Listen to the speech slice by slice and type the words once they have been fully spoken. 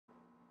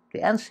The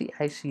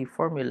NCIC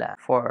formula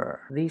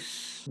for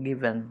this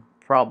given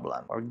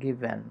problem or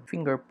given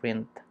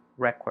fingerprint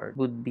record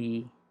would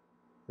be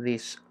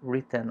this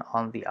written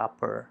on the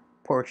upper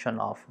portion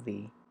of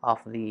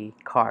the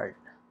card.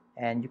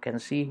 And you can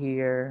see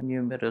here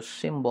numerous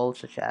symbols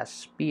such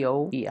as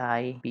PO,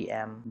 PI,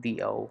 PM,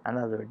 DO,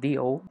 another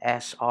DO,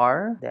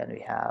 SR, then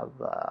we have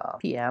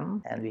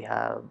PM, and we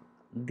have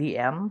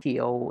DM,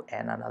 TO,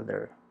 and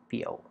another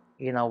PO.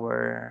 In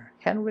our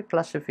Henry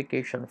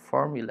classification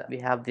formula, we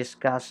have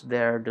discussed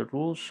there the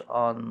rules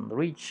on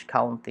ridge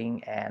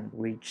counting and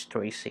ridge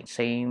tracing.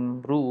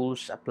 Same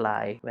rules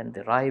apply when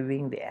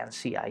deriving the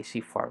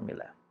NCIC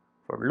formula.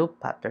 For loop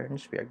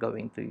patterns, we are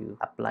going to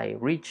apply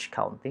ridge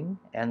counting,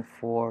 and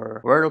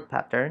for whirl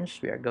patterns,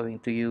 we are going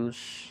to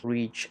use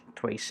ridge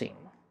tracing.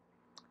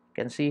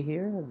 You can see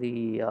here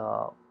the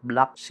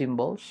block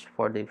symbols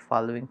for the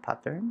following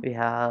pattern. We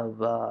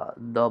have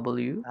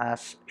W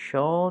as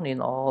shown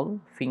in all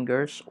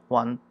fingers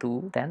 1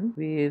 to 10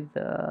 with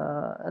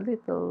a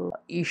little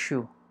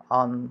issue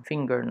on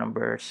finger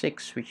number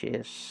 6, which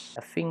is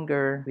a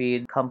finger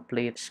with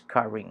complete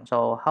scarring.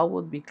 So how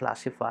would we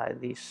classify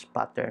this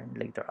pattern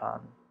later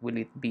on? Will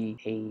it be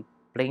a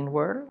plain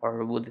whirl,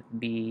 or would it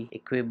be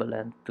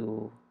equivalent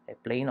to a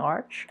plain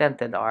arch,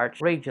 tented arch,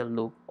 radial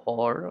loop,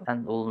 or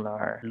an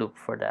ulnar loop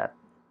for that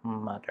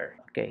matter?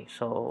 Okay,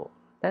 so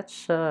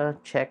let's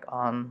check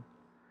on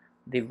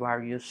the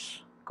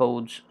various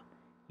codes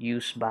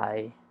used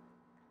by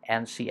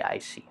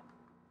NCIC.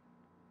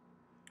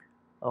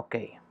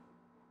 Okay,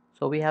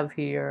 so we have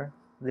here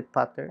the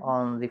pattern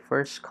on the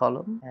first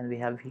column, and we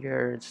have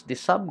here it's the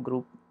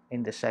subgroup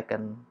in the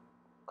second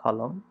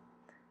column,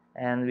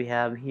 and we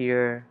have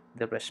here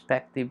the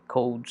respective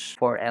codes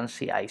for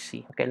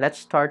NCIC. Okay, let's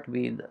start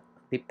with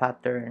the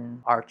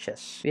pattern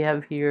arches. We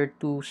have here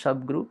two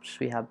subgroups.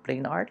 We have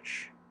plain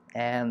arch,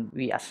 and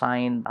we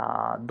assigned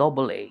AA,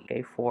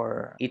 okay,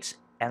 for its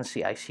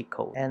NCIC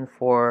code. And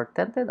for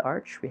tented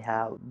arch, we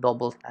have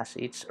double as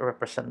its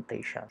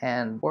representation.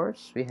 And of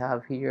course, we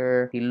have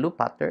here the loop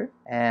pattern,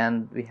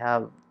 and we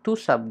have two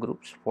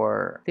subgroups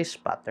for this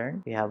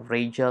pattern. We have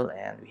radial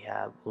and we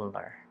have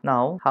ulnar.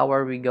 Now, how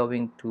are we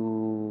going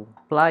to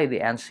apply the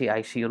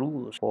NCIC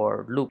rules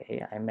for loop?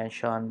 Okay, I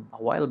mentioned a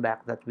while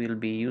back that we'll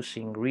be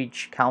using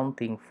ridge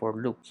counting for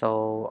loop.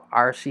 So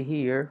RC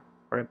here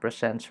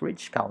represents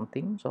ridge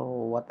counting. So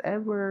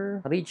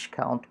whatever ridge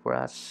count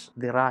was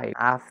derived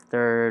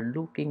after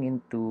looking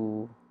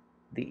into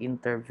the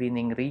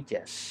intervening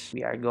ridges,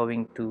 we are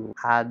going to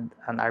add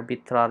an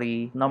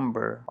arbitrary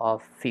number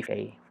of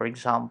 50. For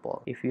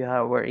example, if you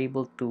were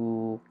able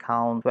to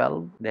count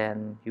 12,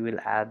 then you will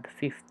add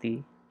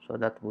 50, so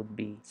that would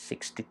be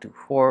 62.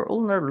 For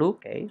ulnar loop,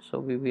 okay, so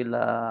we will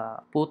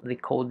put the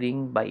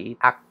coding by its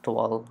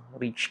actual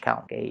ridge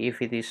count. Okay, if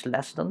it is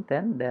less than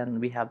 10, then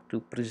we have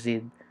to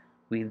proceed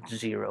with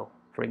 0.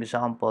 For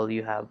example,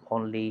 you have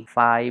only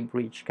 5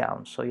 ridge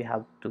counts, so you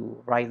have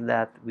to write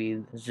that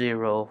with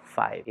 0,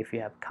 5. If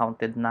you have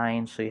counted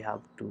 9, so you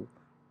have to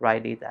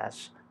write it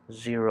as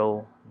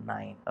 0,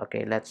 9.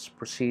 Okay, let's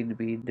proceed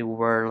with the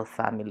whirl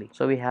family.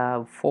 So we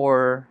have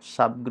 4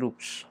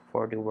 subgroups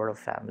for the whirl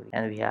family,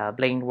 and we have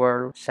plain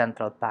whirl,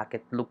 central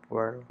packet loop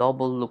whirl,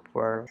 double loop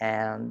whirl,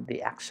 and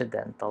the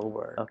accidental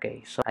whirl.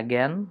 Okay, so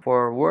again,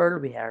 for whirl,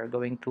 we are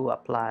going to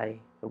apply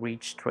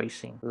ridge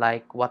tracing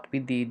like what we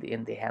did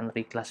in the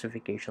Henry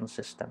classification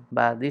system,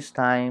 but this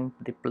time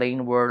the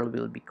plain whirl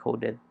will be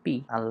coded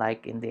P,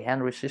 unlike in the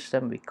Henry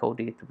system we code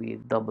it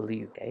with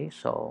W. Okay,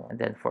 so and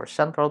then for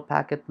central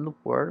packet loop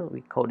whirl we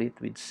code it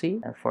with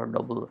C, and for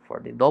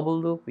the double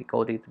loop we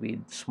code it with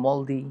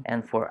small d,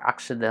 and for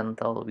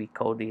accidental we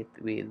code it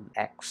with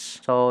X.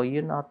 So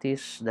you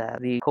notice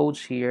that the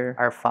codes here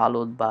are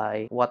followed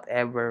by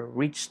whatever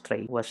ridge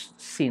trace was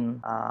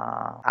seen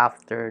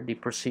after the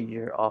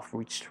procedure of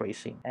ridge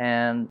tracing.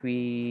 And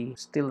we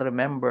still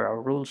remember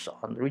our rules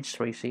on ridge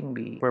tracing.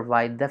 We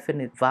provide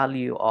definite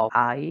value of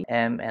I,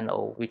 M, and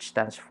O, which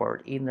stands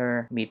for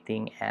inner,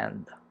 meeting,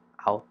 and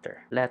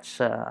outer. Let's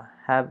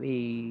have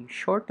a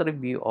short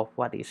review of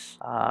what is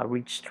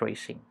ridge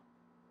tracing.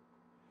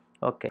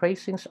 Okay,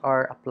 tracings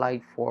are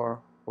applied for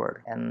whirl,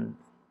 and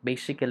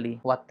basically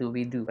what do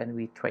we do when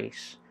we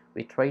trace?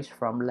 We trace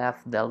from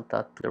left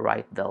delta to the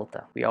right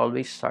delta. We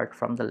always start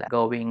from the left,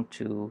 going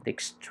to the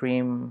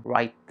extreme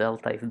right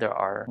delta if there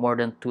are more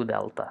than 2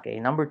 delta. Okay,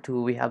 number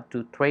 2, we have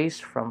to trace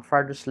from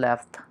farthest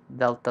left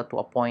delta to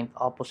a point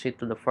opposite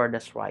to the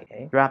furthest right.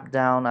 Okay, drop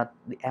down at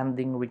the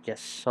ending ridges.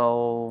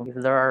 So if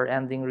there are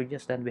ending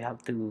ridges, then we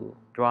have to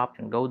drop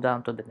and go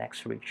down to the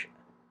next ridge.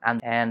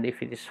 And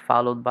if it is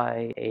followed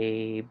by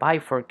a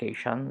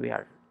bifurcation, we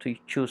are to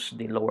choose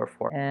the lower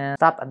fork and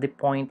stop at the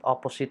point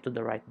opposite to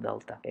the right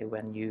delta. Okay,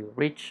 when you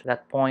reach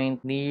that point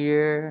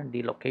near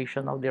the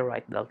location of the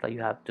right delta, you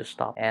have to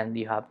stop and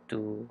you have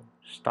to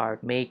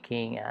start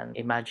making an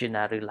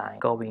imaginary line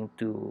going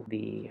to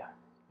the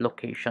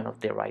location of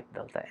the right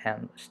delta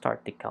and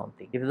start the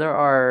counting. If there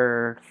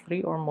are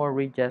 3 or more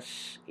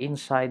ridges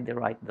inside the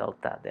right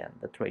delta, then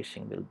the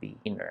tracing will be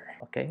inner.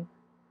 Okay,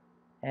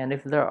 And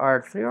if there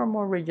are 3 or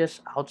more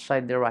ridges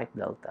outside the right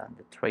delta,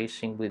 the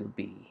tracing will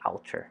be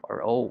outer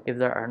or O. If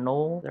there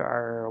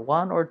are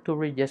 1 or 2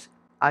 ridges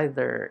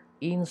either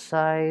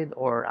inside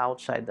or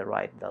outside the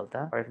right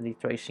delta, or if the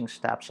tracing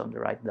stops on the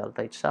right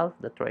delta itself,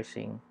 the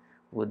tracing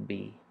would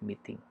be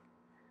meeting.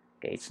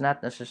 Okay, it's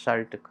not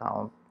necessary to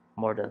count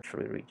more than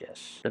 3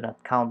 ridges. Do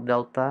not count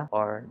delta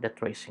or the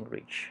tracing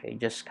ridge. Okay,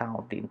 just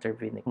count the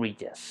intervening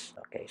ridges.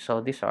 Okay, so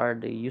these are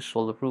the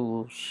usual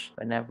rules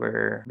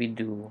whenever we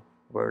do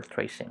word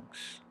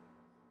tracings.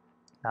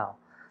 Now,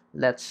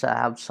 let's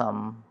have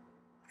some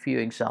few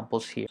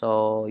examples here.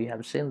 So you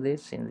have seen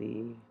this in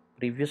the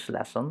previous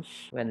lessons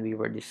when we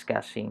were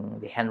discussing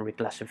the Henry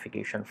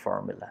classification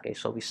formula. Okay,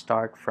 so we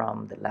start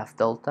from the left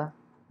delta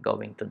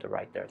going to the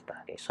right delta.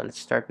 Okay, so let's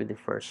start with the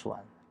first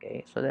one.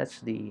 Okay, so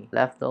that's the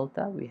left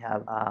delta. We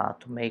have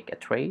to make a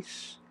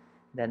trace.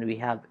 Then we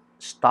have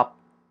stop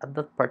at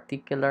that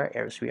particular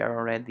areas. We are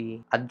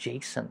already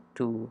adjacent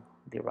to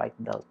the right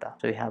delta.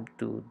 So you have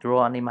to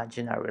draw an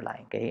imaginary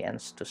line, okay, and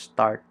to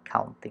start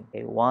counting.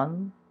 Okay,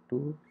 1,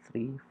 2,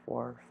 3,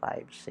 4,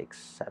 5, 6,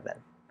 7,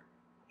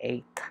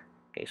 8.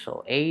 Okay,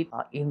 so 8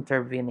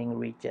 intervening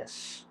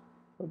ridges.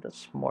 So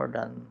that's more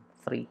than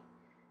 3.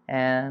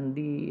 And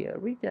the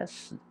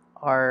ridges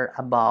are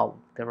above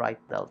the right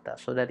delta.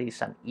 So that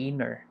is an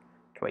inner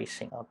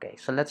tracing. Okay,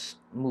 so let's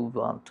move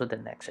on to the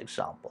next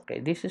example. Okay,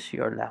 this is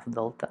your left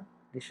delta.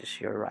 This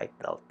is your right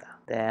delta.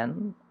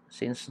 Then,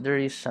 since there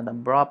is an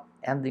abrupt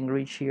ending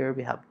ridge here,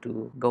 we have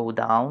to go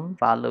down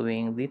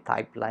following the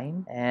type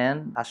line.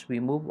 And as we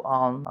move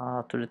on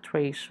to the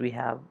trace, we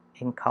have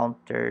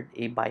encountered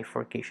a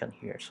bifurcation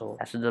here. So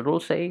as the rule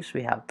says,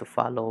 we have to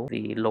follow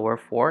the lower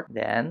fork,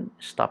 then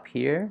stop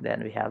here,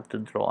 then we have to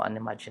draw an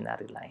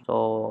imaginary line.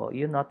 So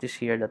you notice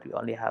here that we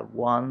only have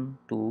 1,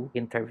 2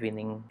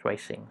 intervening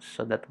tracings.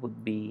 So that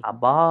would be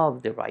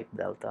above the right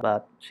delta.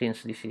 But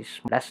since this is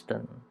less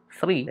than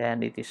 3,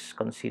 then it is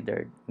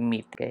considered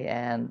meet. Okay,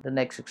 and the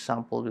next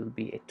example will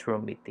be a true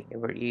meeting,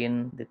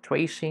 wherein the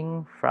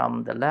tracing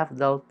from the left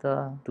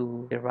delta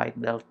to the right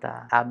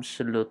delta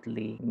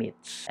absolutely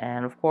meets.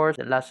 And of course,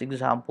 the last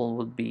example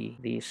would be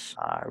this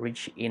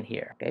ridge in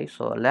here. Okay,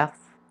 so left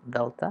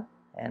delta,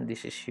 and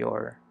this is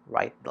your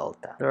right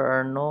delta. There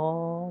are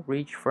no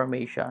ridge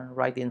formation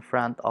right in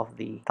front of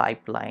the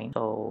type line,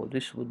 so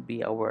this would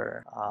be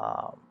our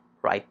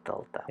right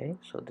delta. Okay,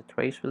 so the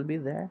trace will be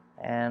there,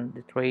 and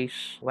the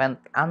trace went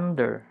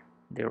under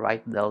the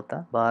right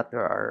delta, but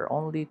there are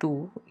only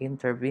 2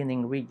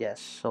 intervening ridges,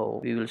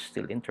 so we will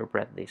still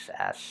interpret this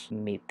as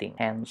meeting.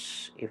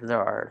 Hence, if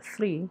there are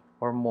 3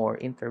 or more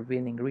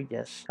intervening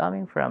ridges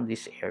coming from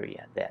this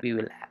area, then we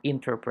will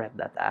interpret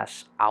that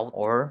as out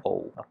or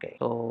O. Okay,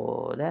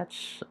 so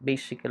that's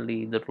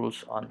basically the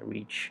rules on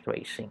ridge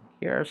tracing.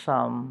 Here are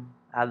some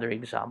other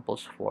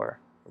examples for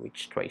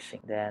ridge tracing.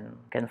 Then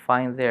you can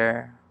find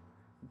there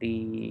the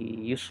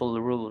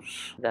usual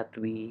rules that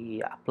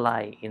we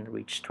apply in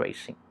ridge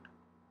tracing.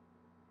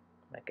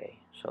 Okay,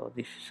 so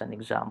this is an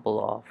example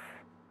of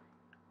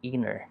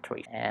inner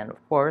trace. And of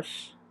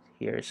course,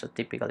 here is a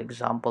typical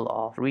example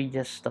of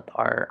ridges that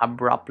are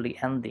abruptly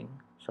ending.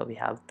 So we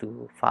have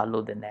to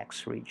follow the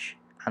next ridge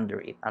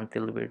under it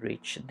until we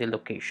reach the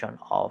location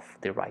of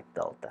the right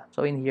delta.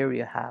 So in here we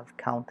have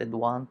counted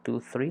 1, 2,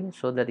 3.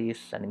 So that is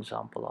an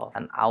example of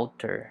an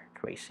outer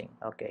tracing.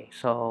 Okay,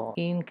 so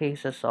in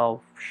cases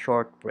of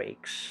short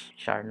breaks,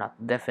 which are not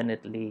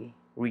definitely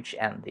ridge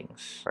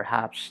endings,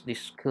 perhaps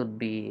this could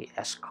be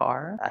a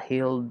scar, a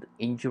healed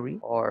injury,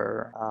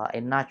 or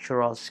a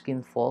natural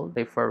skin fold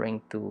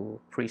referring to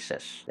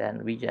creases.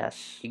 Then we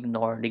just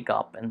ignore the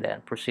gap and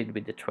then proceed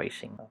with the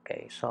tracing.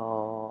 Okay,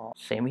 so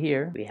same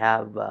here. We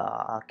have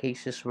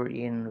cases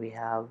wherein we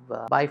have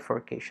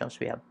bifurcations.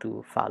 We have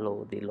to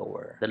follow the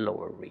lower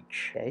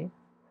ridge. Okay,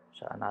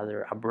 so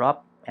another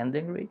abrupt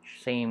ending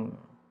ridge, same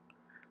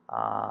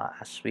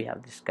as we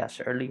have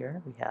discussed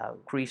earlier. We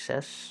have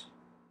creases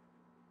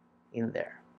in there.